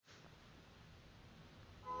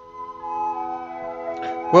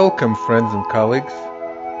Welcome, friends and colleagues.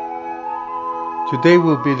 Today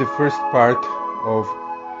will be the first part of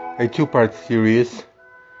a two-part series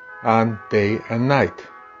on day and night.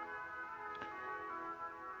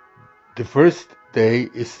 The first day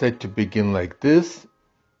is said to begin like this,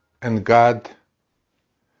 and God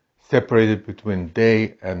separated between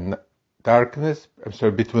day and darkness,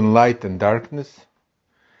 between light and darkness,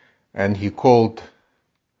 and he called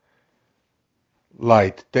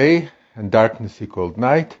light day, and darkness he called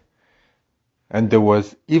night, and there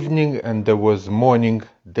was evening and there was morning,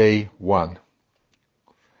 day one.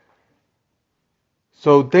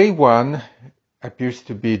 So day one appears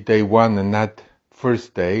to be day one and not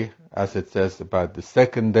first day, as it says about the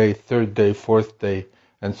second day, third day, fourth day,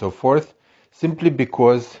 and so forth, simply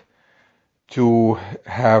because to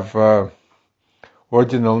have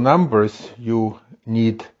ordinal numbers, you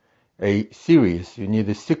need a series, you need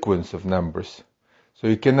a sequence of numbers. So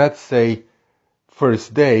you cannot say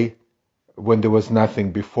first day when there was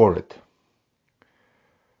nothing before it.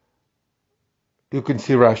 You can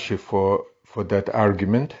see Rashi for that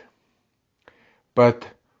argument. But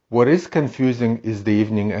what is confusing is the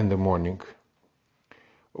evening and the morning.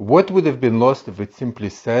 What would have been lost if it simply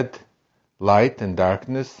said light and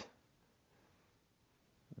darkness,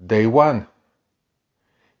 day one?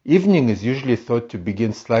 Evening is usually thought to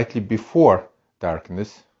begin slightly before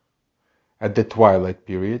darkness, at the twilight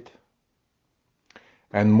period.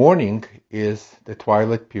 And morning is the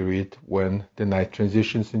twilight period when the night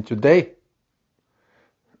transitions into day.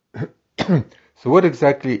 So what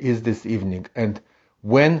exactly is this evening, and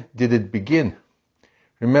when did it begin?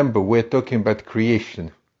 Remember, we're talking about creation.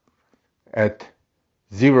 At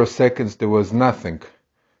 0 seconds there was nothing.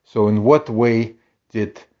 So in what way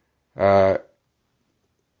did light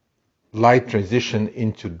transition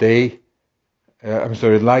into day,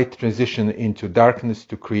 light transition into darkness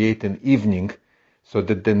to create an evening so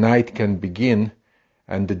that the night can begin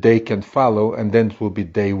and the day can follow, and then it will be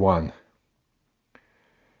day one.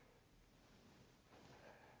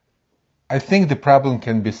 I think the problem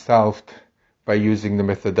can be solved by using the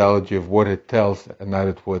methodology of what it tells and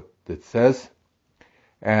not what it says.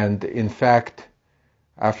 And in fact,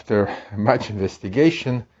 after much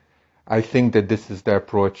investigation, I think that this is the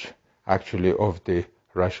approach actually of the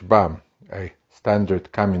Rashbam, a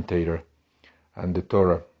standard commentator on the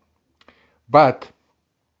Torah. But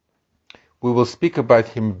we will speak about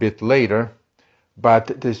him a bit later,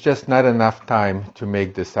 but there's just not enough time to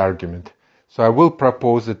make this argument. So I will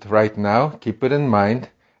propose it right now, keep it in mind,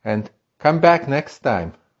 and come back next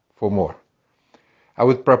time for more. I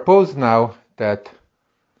would propose now that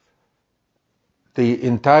the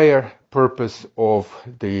entire purpose of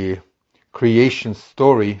the creation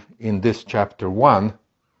story in this chapter 1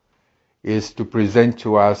 is to present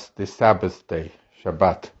to us the Sabbath day,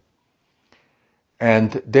 Shabbat.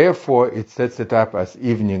 And therefore it sets it up as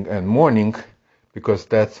evening and morning, because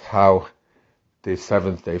that's how the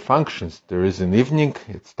seventh day functions. There is an evening,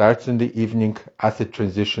 it starts in the evening as it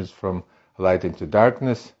transitions from light into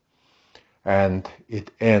darkness, and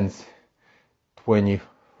it ends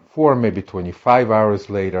 24, maybe 25 hours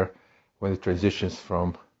later when it transitions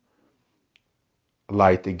from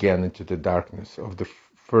light again into the darkness of the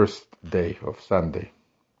first day of Sunday.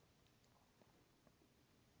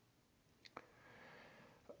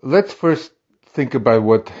 Let's first think about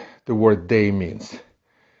what the word day means.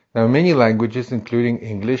 Now, in many languages, including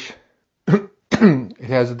English, it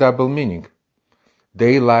has a double meaning.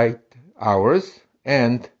 Daylight hours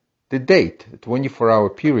and the date, a 24-hour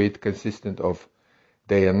period consistent of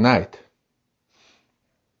day and night.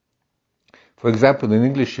 For example, in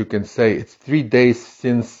English you can say it's 3 days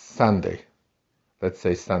since Sunday. Let's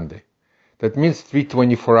say Sunday. That means 3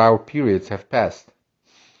 24-hour periods have passed.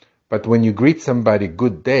 But when you greet somebody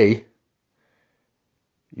good day,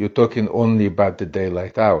 you're talking only about the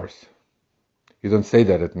daylight hours. You don't say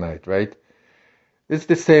that at night, right? It's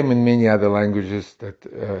the same in many other languages, that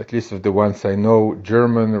at least of the ones I know,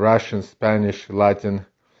 German, Russian, Spanish, Latin.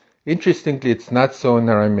 Interestingly, it's not so in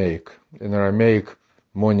Aramaic. In Aramaic,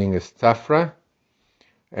 morning is Tzafra,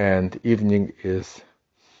 and evening is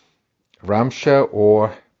Ramsha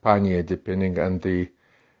or Panya, depending on the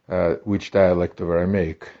which dialect of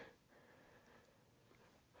Aramaic.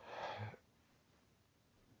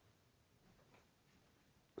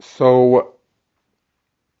 So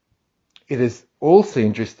it is also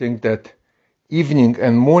interesting that evening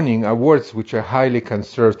and morning are words which are highly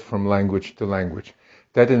conserved from language to language.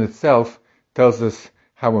 That in itself tells us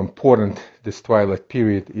how important this twilight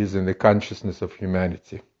period is in the consciousness of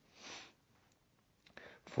humanity.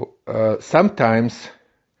 Sometimes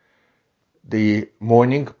the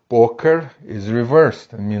morning, boker, is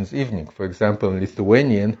reversed and means evening. For example, in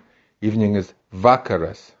Lithuanian, evening is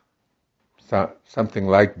vakaras, something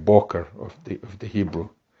like boker of the Hebrew.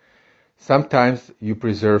 Sometimes you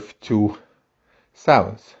preserve two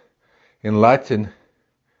sounds. In Latin,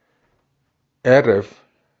 erev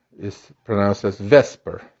is pronounced as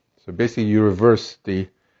vesper. So basically you reverse the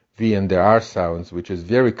V and the R sounds, which is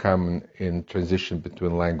very common in transition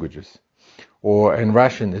between languages. Or in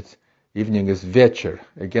Russian, it's evening is vecher.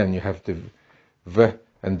 Again, you have the V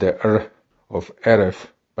and the R of erev,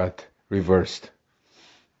 but reversed.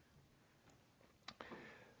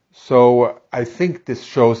 So I think this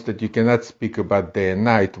shows that you cannot speak about day and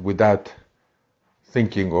night without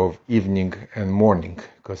thinking of evening and morning,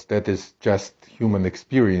 because that is just human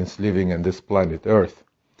experience living on this planet Earth.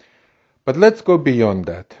 But let's go beyond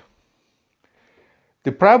that.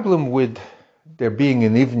 The problem with there being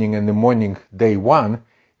an evening and a morning day one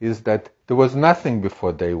is that there was nothing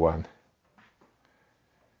before day one.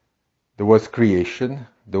 There was creation,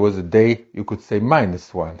 there was a day, you could say,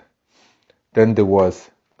 minus one. Then there was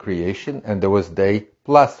creation, and there was day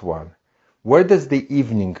plus one. Where does the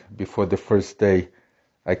evening before the first day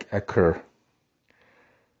occur?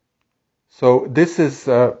 So this is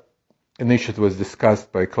an issue that was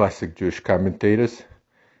discussed by classic Jewish commentators.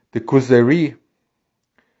 The Kuzari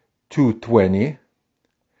 220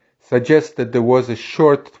 suggests that there was a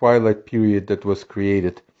short twilight period that was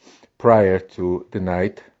created prior to the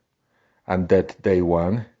night and that day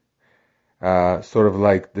one, sort of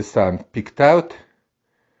like the sun peaked out,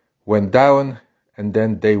 went down, and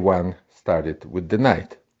then day one started with the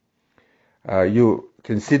night. You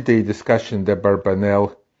can see the discussion by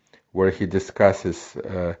Barbanel where he discusses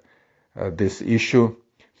this issue.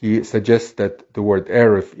 He suggests that the word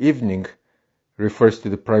erev, evening, refers to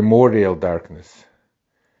the primordial darkness.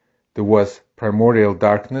 There was primordial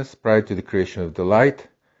darkness prior to the creation of the light.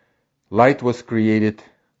 Light was created,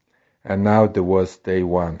 and now there was day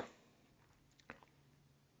one.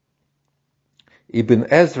 Ibn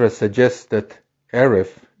Ezra suggests that erev,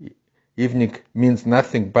 evening, means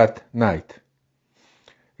nothing but night.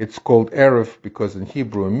 It's called erev because in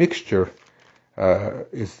Hebrew a mixture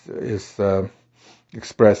is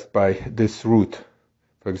expressed by this root.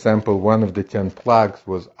 For example, one of the 10 plagues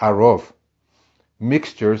was arov,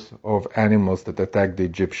 mixtures of animals that attacked the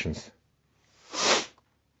Egyptians.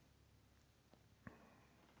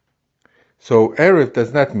 So erev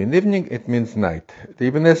does not mean evening, it means night. The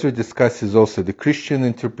Ibn Ezra discusses also the Christian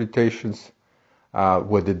interpretations,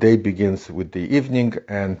 where the day begins with the evening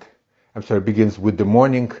begins with the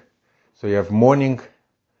morning. So you have morning,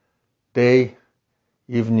 day,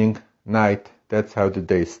 evening, night. That's how the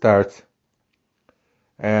day starts.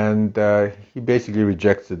 And he basically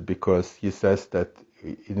rejects it because he says that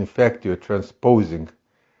in effect you're transposing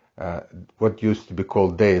what used to be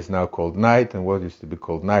called day is now called night, and what used to be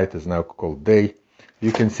called night is now called day.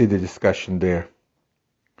 You can see the discussion there.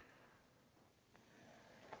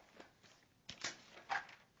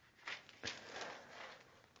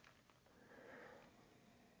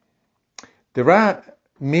 There are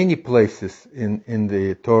many places in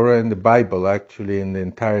the Torah and the Bible, actually in the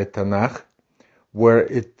entire Tanakh, where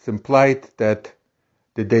it's implied that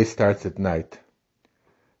the day starts at night.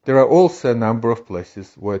 There are also a number of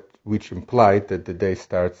places which imply that the day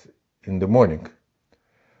starts in the morning.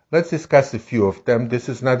 Let's discuss a few of them. This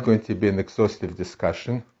is not going to be an exhaustive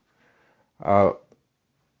discussion. I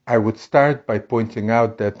would start by pointing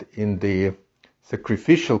out that in the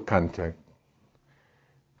sacrificial context,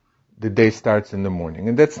 the day starts in the morning.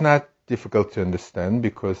 And that's not difficult to understand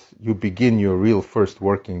because you begin your real first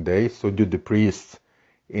working day, so do the priests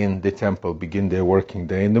in the temple begin their working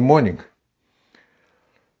day in the morning.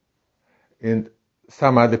 In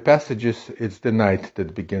some other passages, it's the night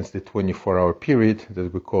that begins the 24-hour period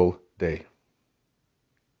that we call day.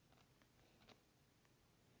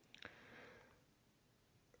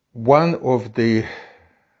 One of the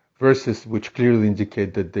verses which clearly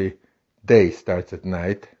indicate that the day starts at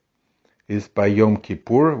night is by Yom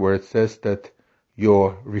Kippur, where it says that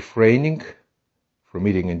your refraining from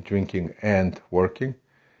eating and drinking and working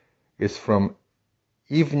is from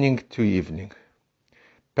evening to evening.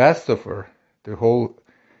 Passover, the whole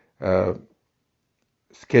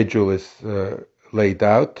schedule is laid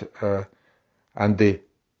out, and the,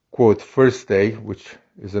 quote, first day, which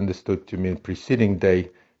is understood to mean preceding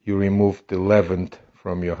day, you remove the leaven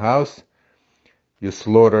from your house, you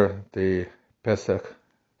slaughter the Pesach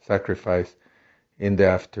sacrifice in the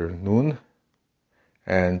afternoon,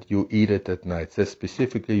 and you eat it at night. So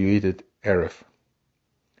specifically, you eat it erev.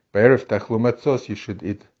 By erev tachlu matzos, you should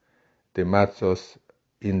eat the matzos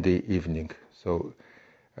in the evening. So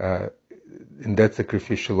in that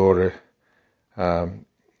sacrificial order,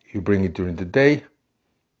 you bring it during the day,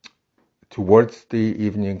 towards the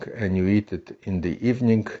evening, and you eat it in the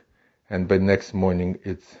evening, and by next morning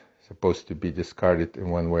it's supposed to be discarded in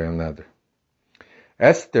one way or another.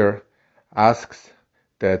 Esther asks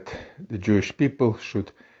that the Jewish people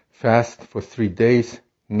should fast for 3 days,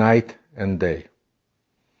 night and day.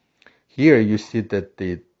 Here you see that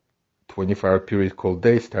the 24-hour period called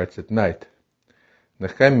day starts at night.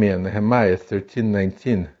 Nehemiah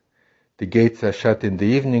 13:19, the gates are shut in the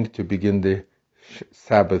evening to begin the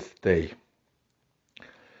Sabbath day.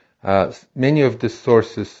 Many of the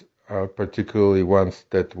sources are particularly ones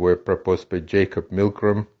that were proposed by Jacob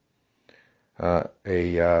Milgrom,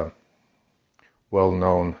 a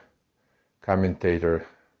well-known commentator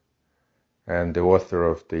and the author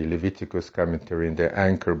of the Leviticus commentary in the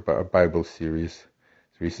Anchor Bible series.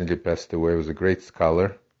 He recently passed away. He was a great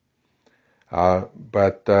scholar.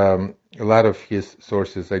 But a lot of his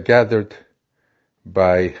sources are gathered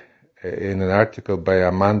in an article by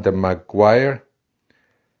Amanda McGuire,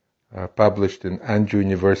 published in Andrew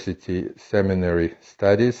University Seminary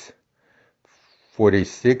Studies,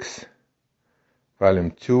 46,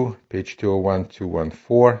 Volume 2, page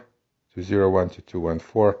 201-214,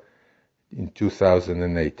 201-214, in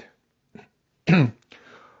 2008.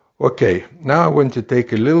 Okay, now I want to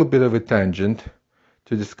take a little bit of a tangent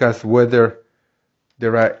to discuss whether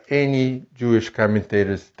there are any Jewish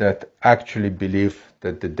commentators that actually believe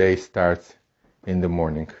that the day starts in the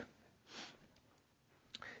morning.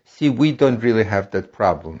 See, we don't really have that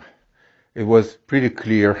problem. It was pretty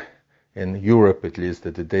clear in Europe, at least,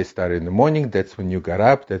 that the day started in the morning. That's when you got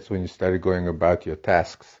up. That's when you started going about your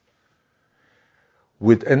tasks.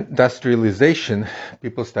 With industrialization,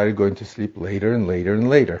 people started going to sleep later and later and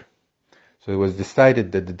later. So it was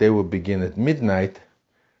decided that the day will begin at midnight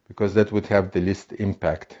because that would have the least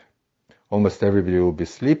impact. Almost everybody will be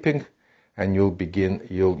sleeping, and you'll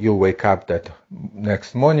wake up that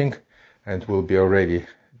next morning, and will be already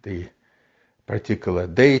the particular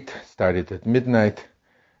date started at midnight,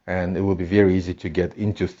 and it will be very easy to get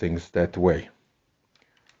into things that way.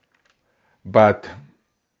 But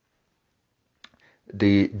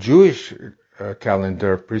the Jewish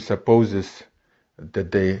calendar presupposes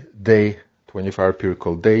that the day, 24-hour period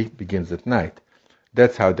called day, begins at night.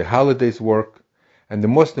 That's how the holidays work, and the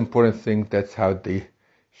most important thing, that's how the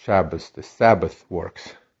Shabbos, the Sabbath,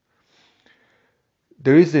 works.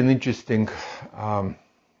 There is an interesting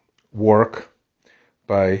work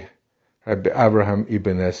by Rabbi Avraham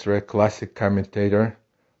Ibn Ezra, classic commentator,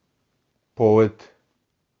 poet,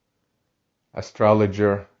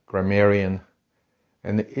 astrologer, grammarian,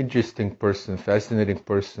 an interesting person, fascinating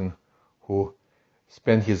person who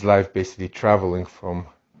spent his life basically traveling from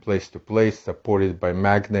place to place, supported by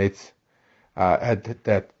magnates. At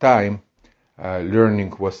that time,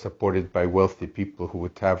 learning was supported by wealthy people who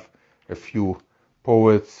would have a few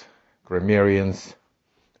poets, grammarians,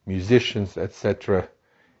 musicians, etc.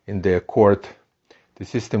 in their court. The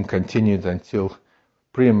system continued until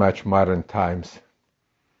pretty much modern times.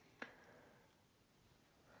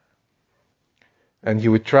 And he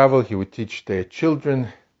would travel, he would teach their children,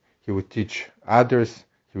 he would teach others,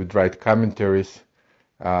 he would write commentaries,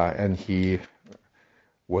 and he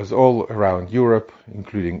was all around Europe,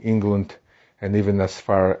 including England, and even as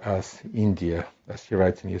far as India, as he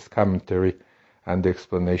writes in his commentary and the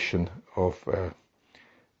explanation of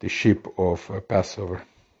the sheep of Passover.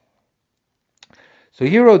 So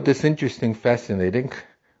he wrote this interesting, fascinating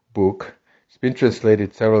book. It's been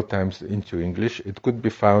translated several times into English. It could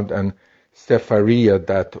be found on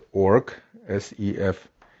sefaria.org,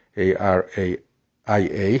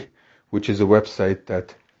 SEFARAIA, which is a website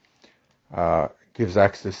that gives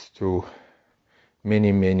access to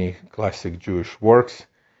many, many classic Jewish works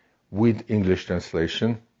with English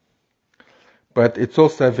translation. But it's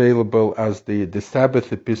also available as the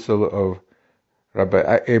Sabbath Epistle of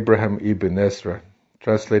Rabbi Abraham Ibn Ezra,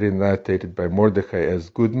 translated and annotated by Mordechai S.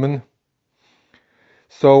 Goodman.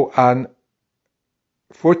 So on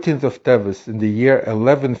 14th of Teves in the year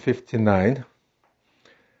 1159,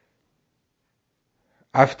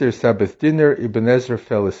 after Sabbath dinner, Ibn Ezra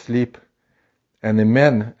fell asleep, and a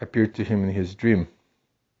man appeared to him in his dream,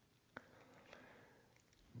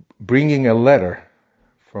 bringing a letter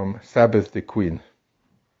from Sabbath the Queen.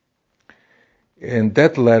 In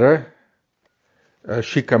that letter,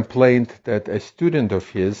 she complained that a student of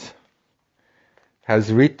his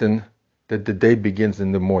has written that the day begins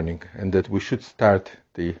in the morning, and that we should start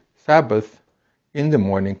the Sabbath in the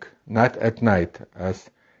morning, not at night, as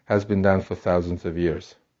has been done for thousands of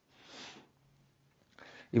years.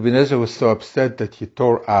 Ibn Ezra was so upset that he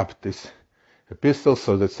tore up this epistle,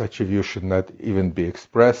 so that such a view should not even be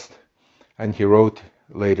expressed. And he wrote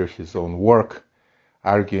later his own work,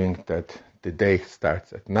 arguing that the day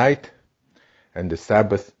starts at night, and the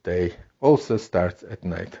Sabbath day also starts at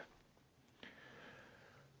night.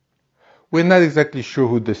 We're not exactly sure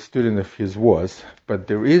who the student of his was, but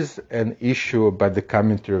there is an issue about the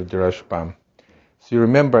commentary of the Rashbam. So you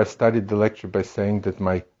remember I started the lecture by saying that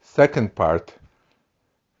my second part,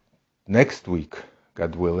 next week,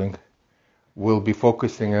 God willing, will be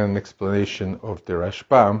focusing on an explanation of the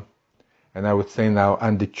Rashbam, and I would say now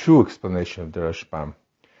on the true explanation of the Rashbam,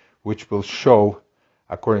 which will show,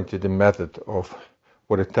 according to the method of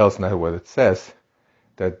what it tells, not what it says,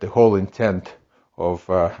 that the whole intent of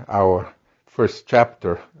our first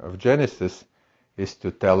chapter of Genesis is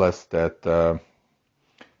to tell us that the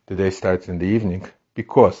day starts in the evening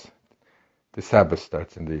because the Sabbath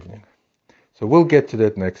starts in the evening. So we'll get to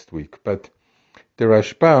that next week. But the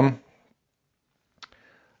Rashbam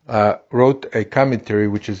wrote a commentary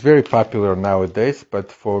which is very popular nowadays,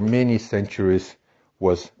 but for many centuries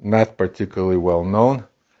was not particularly well known.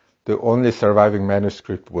 The only surviving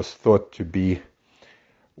manuscript was thought to be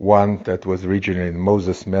one that was originally in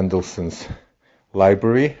Moses Mendelssohn's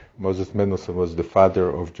library. Moses Mendelssohn was the father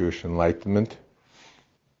of Jewish Enlightenment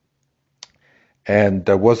and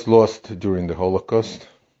was lost during the Holocaust.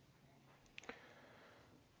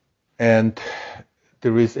 And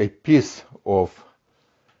there is a piece of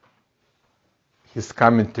his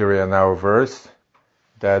commentary on our verse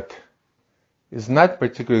that is not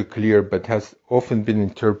particularly clear, but has often been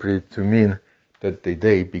interpreted to mean that the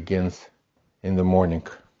day begins in the morning.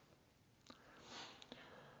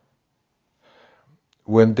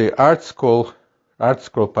 When the Art Scroll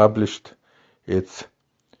published its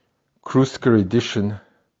Krusker edition of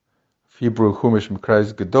Hebrew Chumash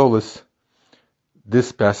Mikrais Gedolos,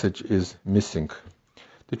 this passage is missing.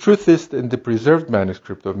 The truth is, in the preserved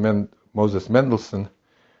manuscript of Moses Mendelssohn,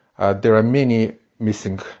 there are many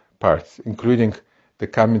missing parts, including the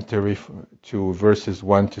commentary to verses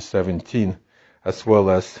 1 to 17, as well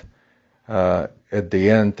as at the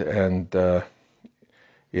end and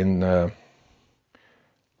in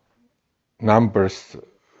Numbers,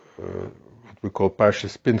 what we call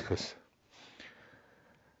Parshas Pinchas.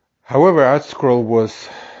 However, ArtScroll was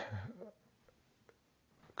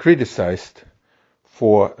criticized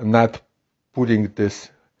for not putting this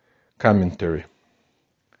commentary.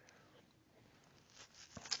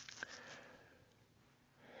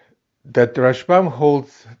 That Rashbam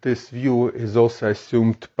holds this view is also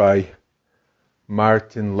assumed by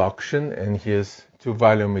Martin Lokshin in his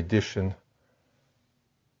 2-volume edition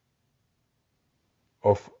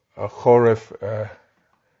of Choref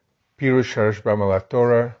Pirush Rashbam al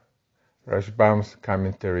Torah, Rashbam's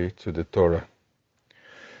commentary to the Torah.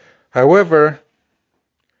 However,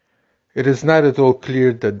 it is not at all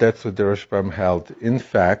clear that that's what the Rashbam held. In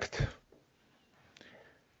fact,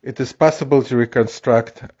 it is possible to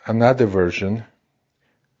reconstruct another version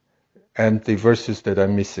and the verses that are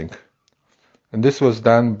missing. And this was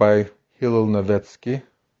done by Hillel Novetzki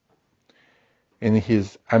in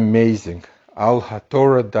his amazing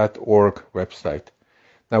alhatorah.org website.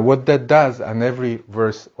 Now what that does, on every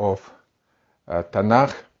verse of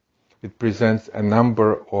Tanakh, it presents a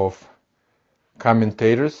number of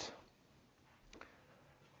commentators,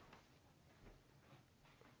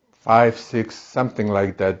 5, 6, something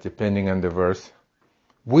like that, depending on the verse,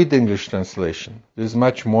 with English translation. There's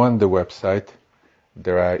much more on the website.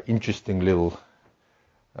 There are interesting little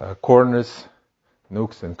corners,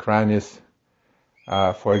 nooks and crannies.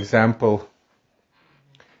 For example,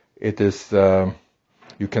 it is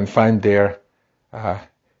you can find there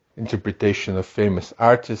interpretation of famous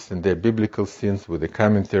artists and their biblical scenes with a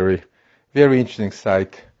commentary. Very interesting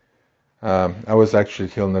site. I was actually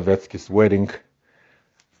at Hillel Novetzki's wedding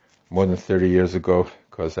more than 30 years ago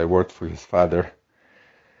because I worked for his father.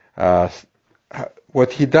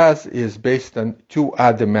 What he does is based on 2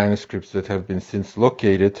 other manuscripts that have been since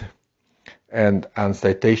located and on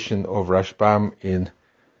citation of Rashbam in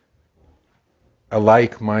a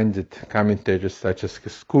like-minded commentators such as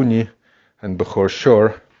Chizkuni and Bechor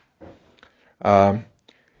Shor.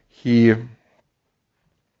 He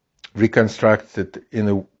reconstructs it in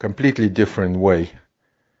a completely different way,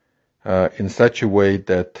 in such a way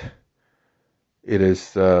that it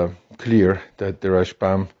is clear that the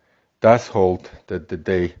Rashbam does hold that the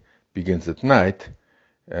day begins at night,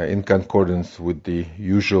 in concordance with the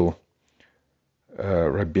usual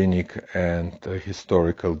rabbinic and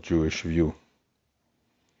historical Jewish view.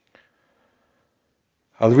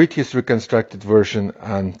 I'll read his reconstructed version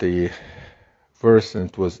on the verse, and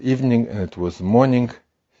it was evening and it was morning,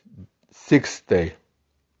 6th day.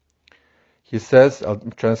 he says,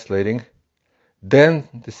 I'm translating, then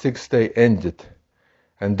the sixth day ended,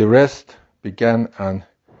 and the rest began on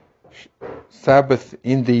Sabbath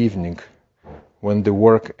in the evening, when the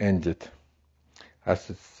work ended. As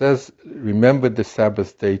it says, remember the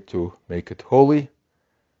Sabbath day to make it holy.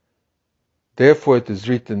 Therefore it is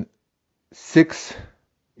written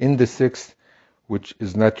in the sixth, which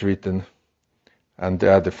is not written on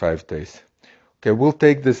the other 5 days. Okay, we'll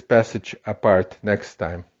take this passage apart next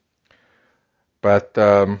time. But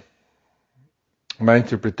my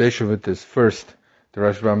interpretation of it is, first, the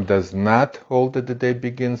Rashbam does not hold that the day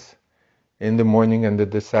begins in the morning and that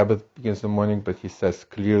the Sabbath begins in the morning, but he says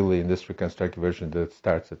clearly in this reconstructed version that it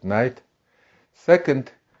starts at night.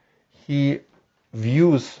 Second, he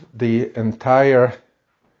views the entire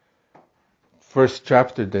first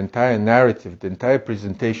chapter, the entire narrative, the entire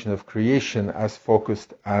presentation of creation as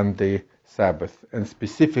focused on the Sabbath, and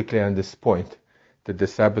specifically on this point, that the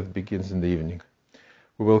Sabbath begins in the evening.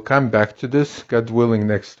 We will come back to this, God willing,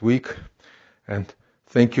 next week, and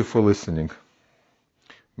thank you for listening.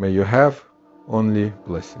 May you have only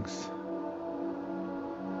blessings.